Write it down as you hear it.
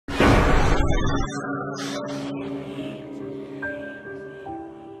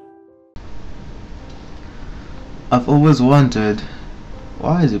I've always wondered,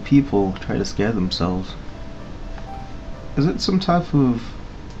 why do people try to scare themselves? Is it some type of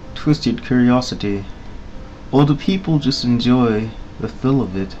twisted curiosity, or do people just enjoy the thrill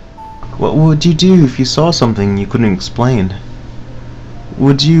of it? What would you do if you saw something you couldn't explain?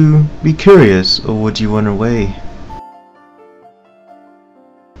 Would you be curious, or would you run away?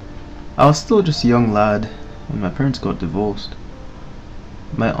 I was still just a young lad when my parents got divorced.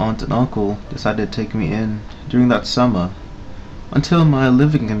 My aunt and uncle decided to take me in during that summer until my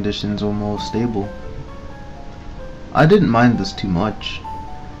living conditions were more stable. I didn't mind this too much.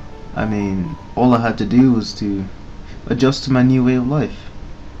 I mean, all I had to do was to adjust to my new way of life.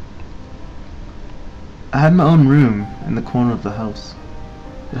 I had my own room in the corner of the house.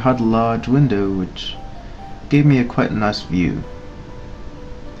 It had a large window which gave me a quite nice view.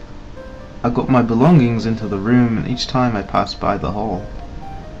 I got my belongings into the room, and each time I passed by the hall,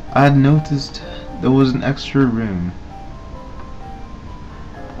 I had noticed there was an extra room.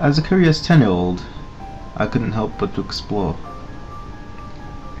 As a curious 10-year-old, I couldn't help but to explore.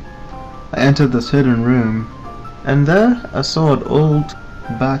 I entered this hidden room, and there I saw an old,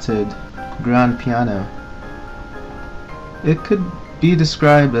 battered grand piano. It could be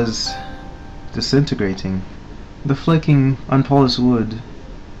described as disintegrating, the flaking, unpolished wood,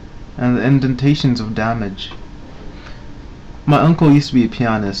 and the indentations of damage. My uncle used to be a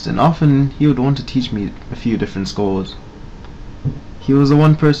pianist, and often he would want to teach me a few different scores. He was the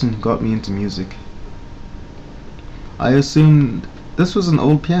one person who got me into music. I assumed this was an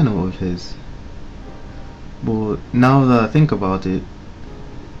old piano of his, but now that I think about it,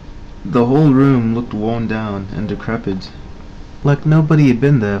 the whole room looked worn down and decrepit, like nobody had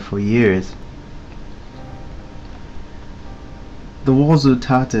been there for years. The walls were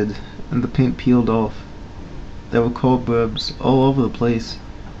tattered and the paint peeled off. There were cobwebs all over the place.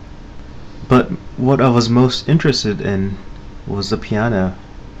 But what I was most interested in was the piano.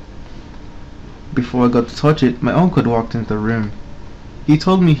 Before I got to touch it, my uncle had walked into the room. He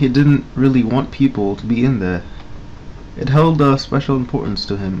told me he didn't really want people to be in there. It held a special importance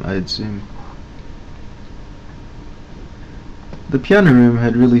to him, I assume. The piano room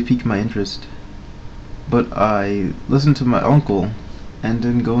had really piqued my interest, but I listened to my uncle and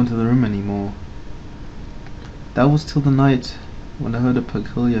didn't go into the room anymore. That was till the night when I heard a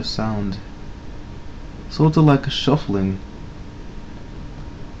peculiar sound, sort of like a shuffling.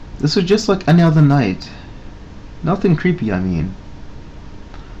 This was just like any other night. Nothing creepy, I mean.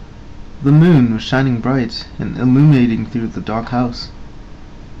 The moon was shining bright and illuminating through the dark house.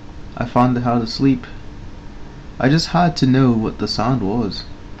 I found it hard to sleep. I just had to know what the sound was.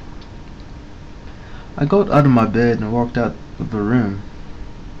 I got out of my bed and walked out of the room,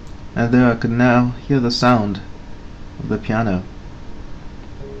 and there I could now hear the sound of the piano.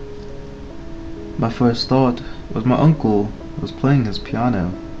 My first thought was my uncle was playing his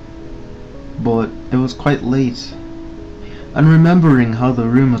piano, but it was quite late, and remembering how the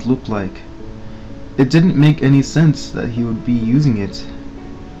room had looked like, it didn't make any sense that he would be using it.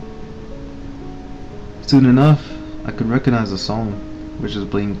 Soon enough, I could recognize the song which was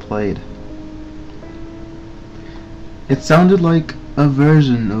being played. It sounded like a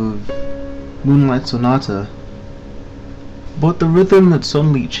version of Moonlight Sonata, but the rhythm had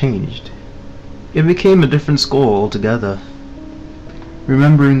suddenly changed. It became a different score altogether.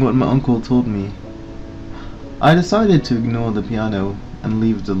 Remembering what my uncle told me, I decided to ignore the piano and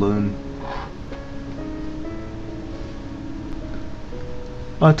leave it alone.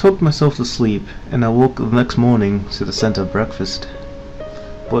 I talked myself to sleep, and I woke the next morning to the scent of breakfast.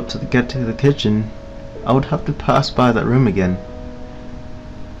 But to get to the kitchen, I would have to pass by that room again.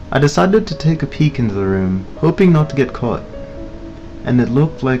 I decided to take a peek into the room, hoping not to get caught, and it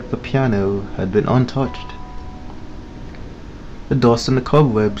looked like the piano had been untouched. The dust and the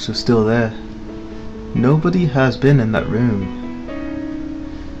cobwebs were still there. Nobody has been in that room.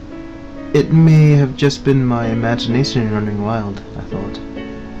 It may have just been my imagination running wild, I thought.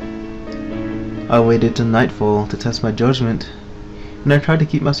 I waited till nightfall to test my judgment, and I tried to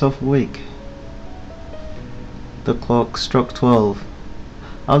keep myself awake. The clock struck 12.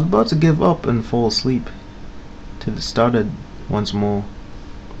 I was about to give up and fall asleep, till it started once more.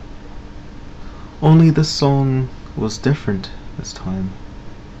 Only this song was different this time.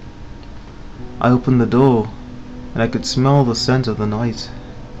 I opened the door, and I could smell the scent of the night.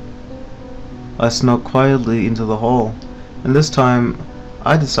 I snuck quietly into the hall, and this time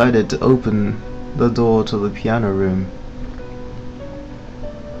I decided to open the door to the piano room.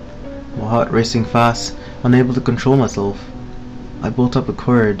 My heart racing fast, unable to control myself, I built up a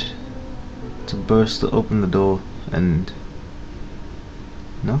courage. to burst open the door, and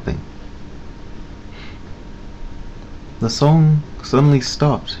nothing. The song suddenly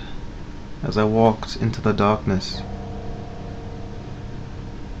stopped as I walked into the darkness.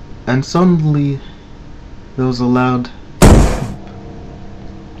 And suddenly there was a loud thump.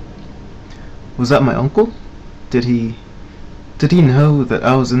 Was that my uncle? Did he know that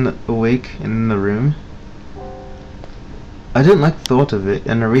I was awake and in the room? I didn't like the thought of it,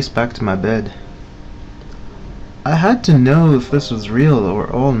 and I raced back to my bed. I had to know if this was real or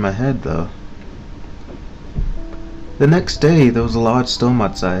all in my head, though. The next day there was a large storm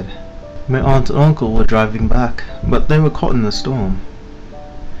outside. My aunt and uncle were driving back, but they were caught in the storm,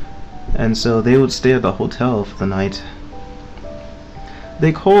 and so they would stay at the hotel for the night.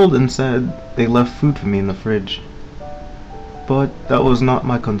 They called and said they left food for me in the fridge, but that was not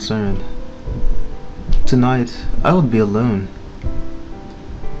my concern. Tonight I would be alone.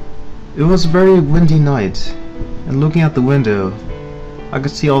 It was a very windy night, and looking out the window I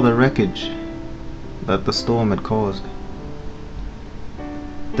could see all the wreckage that the storm had caused.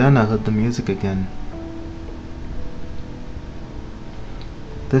 Then I heard the music again.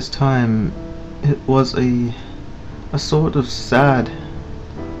 This time it was a sort of sad,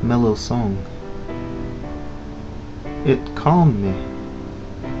 mellow song. It calmed me.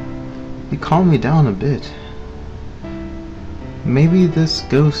 It calmed me down a bit. Maybe this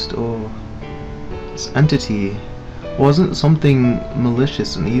ghost or this entity wasn't something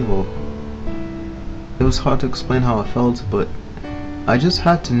malicious and evil. It was hard to explain how I felt, but I just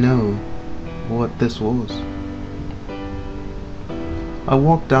had to know what this was. I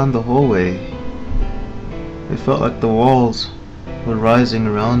walked down the hallway. It felt like the walls were rising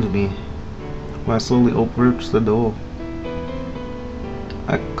around me when I slowly approached the door.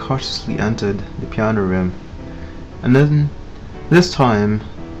 I cautiously entered the piano room, and then this time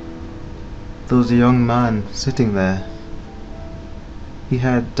there was a young man sitting there. He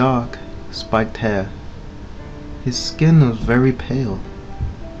had dark, spiked hair. His skin was very pale.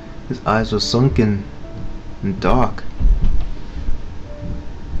 His eyes were sunken and dark.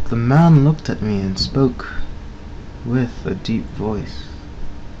 The man looked at me and spoke with a deep voice.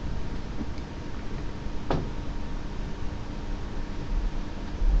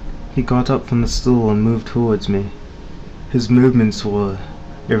 He got up from the stool and moved towards me. His movements were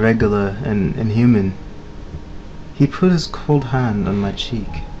irregular and inhuman. He put his cold hand on my cheek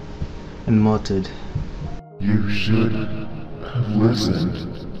and muttered, "You should have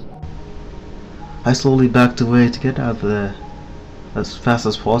listened." I slowly backed away to get out of there as fast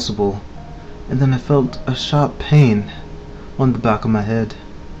as possible, and then I felt a sharp pain on the back of my head.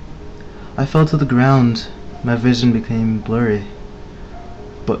 I fell to the ground. My vision became blurry,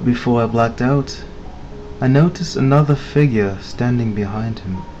 but before I blacked out, I noticed another figure standing behind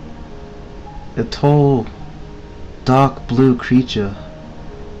him. A tall, dark blue creature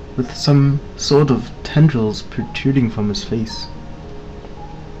with some sort of tendrils protruding from his face.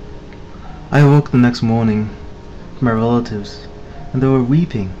 I awoke the next morning to my relatives, and they were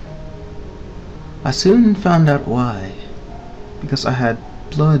weeping. I soon found out why, because I had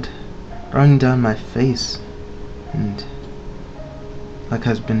blood running down my face, and like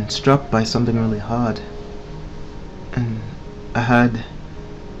I'd been struck by something really hard, and I had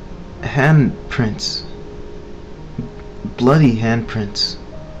handprints, bloody handprints,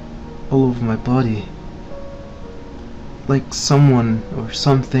 all over my body, like someone or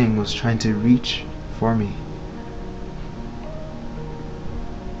something was trying to reach for me.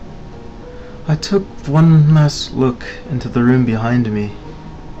 I took one last look into the room behind me,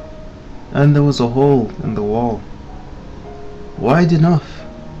 and there was a hole in the wall, wide enough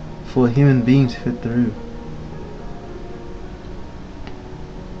for a human being to fit through.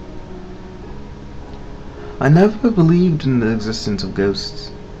 I never believed in the existence of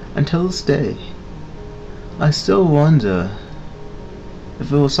ghosts until this day. I still wonder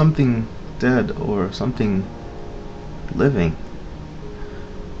if it was something dead or something living.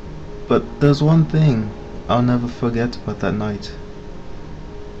 But there's one thing I'll never forget about that night.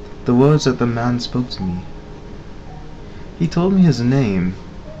 The words that the man spoke to me. He told me his name.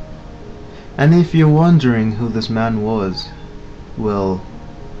 And if you're wondering who this man was, well,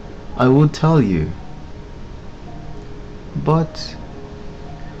 I would tell you. But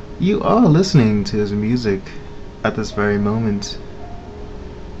you are listening to his music at this very moment.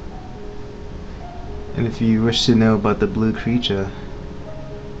 And if you wish to know about the blue creature,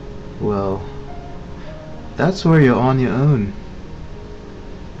 well, that's where you're on your own.